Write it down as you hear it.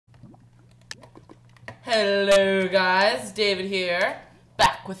Hello guys, David here,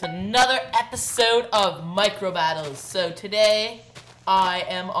 back with another episode of Microbattles. So today, I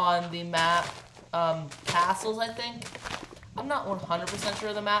am on the map, Castles, I think. I'm not 100% sure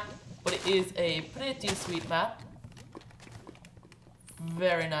of the map, but it is a pretty sweet map.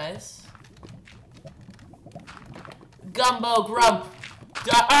 Very nice. Gumbo Grump!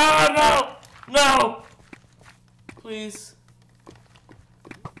 Oh no! No! Please.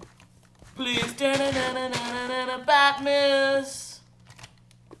 Please, bat miss.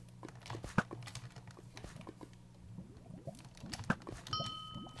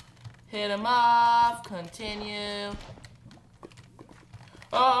 Hit him off, continue.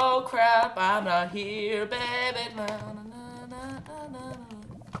 Oh crap, I'm not here, baby. Na, na, na, na, na, na.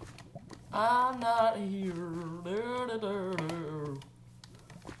 I'm not here.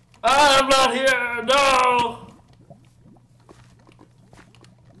 I'm not here, no!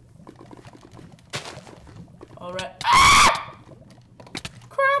 Alright. Ah!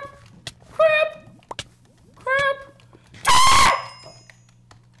 Crap! Crap! Crap! Ah!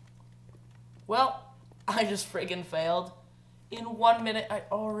 Well, I just friggin' failed. In 1 minute, I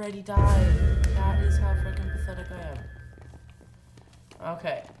already died. That is how friggin' pathetic I am.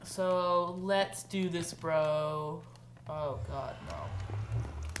 Okay, so let's do this, bro. Oh god, no.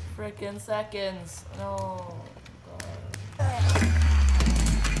 Frickin' seconds. No. God.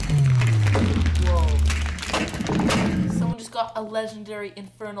 Whoa. Someone just got a legendary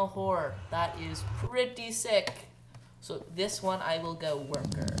infernal horror. That is pretty sick. So this one I will go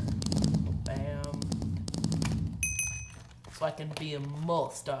worker. Bam. So I can be a mole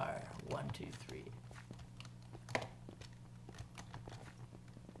star. 1, 2, 3.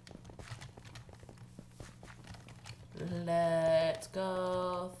 Let's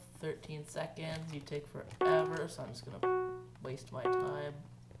go. 13 seconds. You take forever, so I'm just gonna waste my time.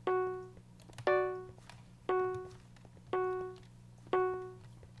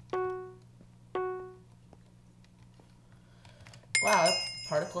 Wow, that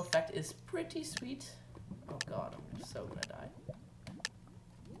particle effect is pretty sweet. Oh god, I'm so gonna die.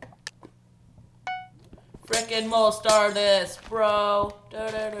 Frickin' mole star this, bro.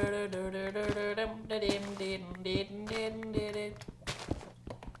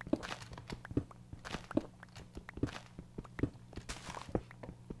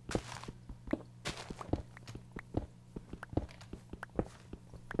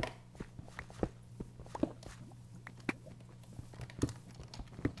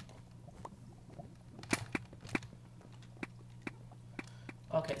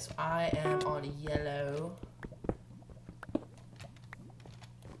 Okay, so I am on yellow.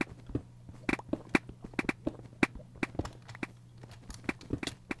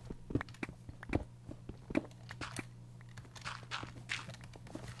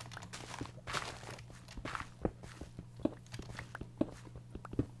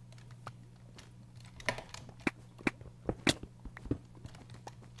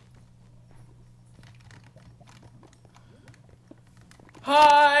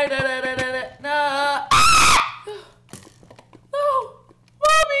 Hi, no. No,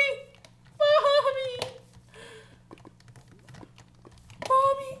 mommy, no.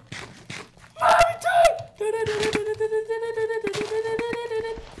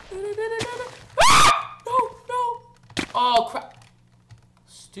 Oh crap!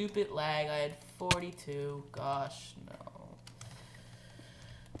 Stupid lag. I had 42. Gosh, no.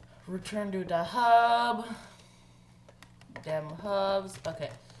 Return to the hub. Damn hubs. Okay.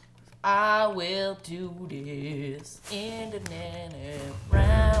 I will do this in the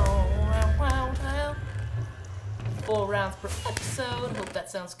round. 4 rounds per episode. Hope that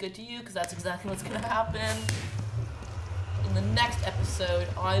sounds good to you, because that's exactly what's gonna happen. In the next episode,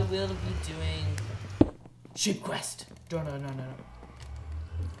 I will be doing Sheep Quest. No.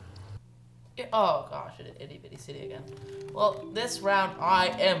 Oh gosh, itty bitty city again. Well, this round I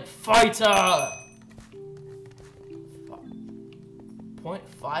am fighter.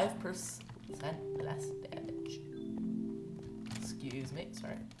 0.5% less damage. Excuse me,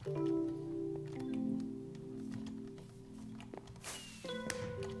 sorry.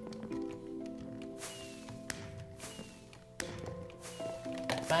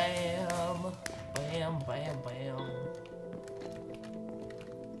 Bam, bam, bam, bam.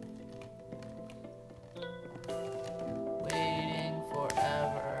 Waiting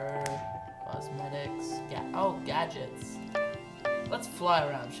forever. Cosmetics. Oh, gadgets. Let's fly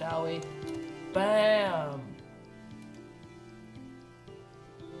around, shall we? Bam!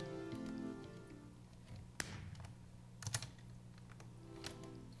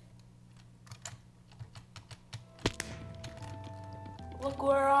 Look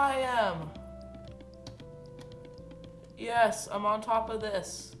where I am! Yes, I'm on top of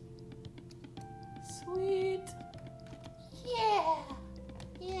this. Sweet. Yeah.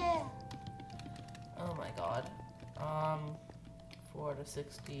 Yeah. Oh my god. 4 to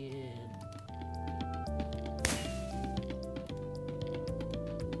 16.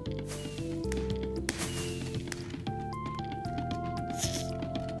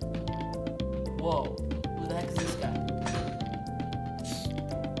 Whoa. Who the heck is this guy?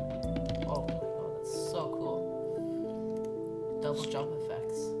 Oh my god, that's so cool. Double jump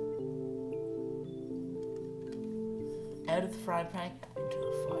effects. Out of the frying pan, into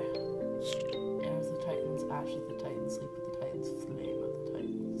the fire. Air of the Titans, ash of the Titans, sleep of the Titans, flame of the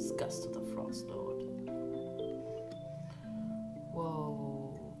Titans, gust of the Frost Lord.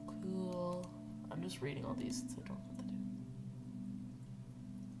 Whoa, cool. I'm just reading all these since I don't know what to do.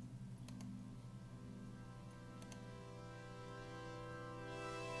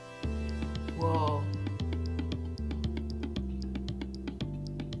 Whoa.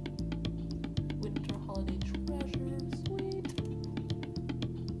 Winter holiday treasure, sweet.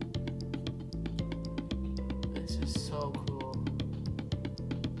 This is so cool.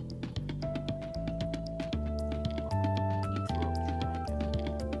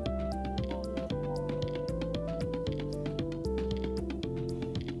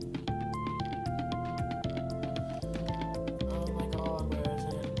 Oh my god, where is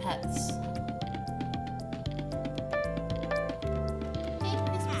it? Pets.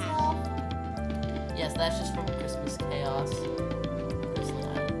 Yes, that's just from Christmas Chaos. Personally,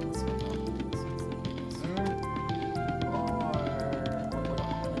 I don't this one Or what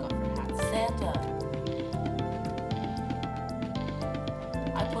have I got for hats? Santa.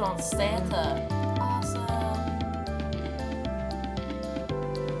 I put on Santa. Awesome.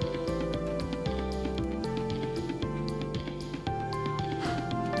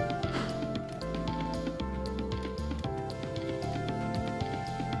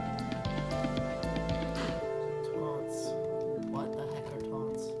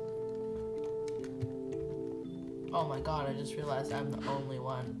 Oh my god, I just realized I'm the only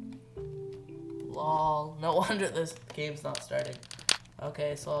one. Lol. No wonder this game's not starting.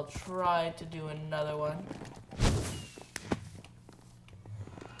 Okay, so I'll try to do another one.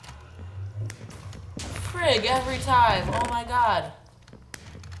 Frig, every time! Oh my god.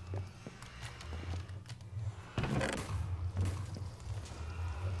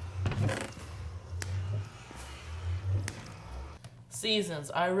 Seasons.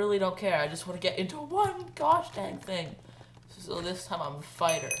 I really don't care. I just want to get into one gosh dang thing. So this time I'm a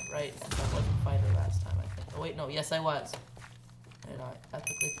fighter, right? Since I wasn't a fighter last time, I think. Oh wait, no. Yes, I was. And I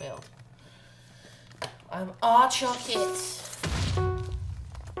epically failed. I'm Archer Kit.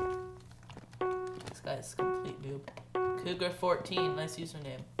 This guy's a complete noob. Cougar14. Nice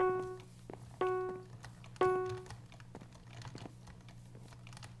username.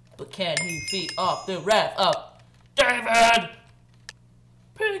 But can he feed off the wrath of David?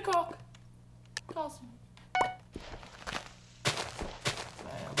 Peacock-Carson.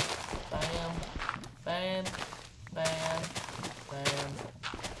 Bam, bam, bam, bam, bam,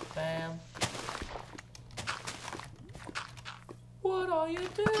 bam. What are you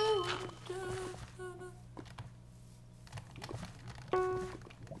doing?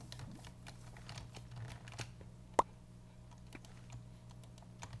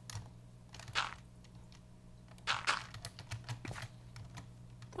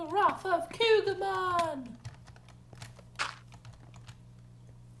 The wrath of Cougarman!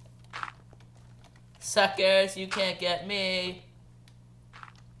 Suckers, you can't get me.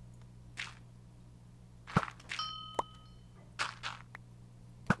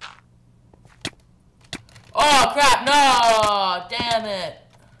 Oh crap, no! Damn it!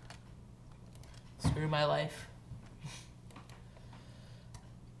 Screw my life.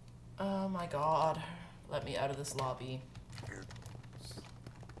 Oh my god. Let me out of this lobby.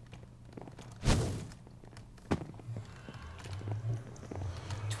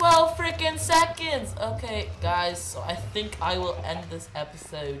 12 freaking seconds! Okay, guys, so I think I will end this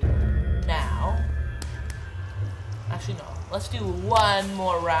episode now. Actually, no. Let's do one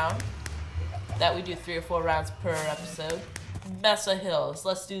more round. That we do 3 or 4 rounds per episode. Mesa Hills.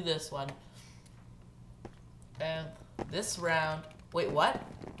 Let's do this one. And this round... Wait, what?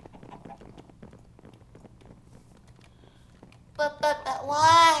 But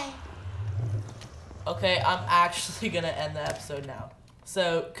why? Okay, I'm actually gonna end the episode now.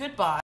 So, goodbye.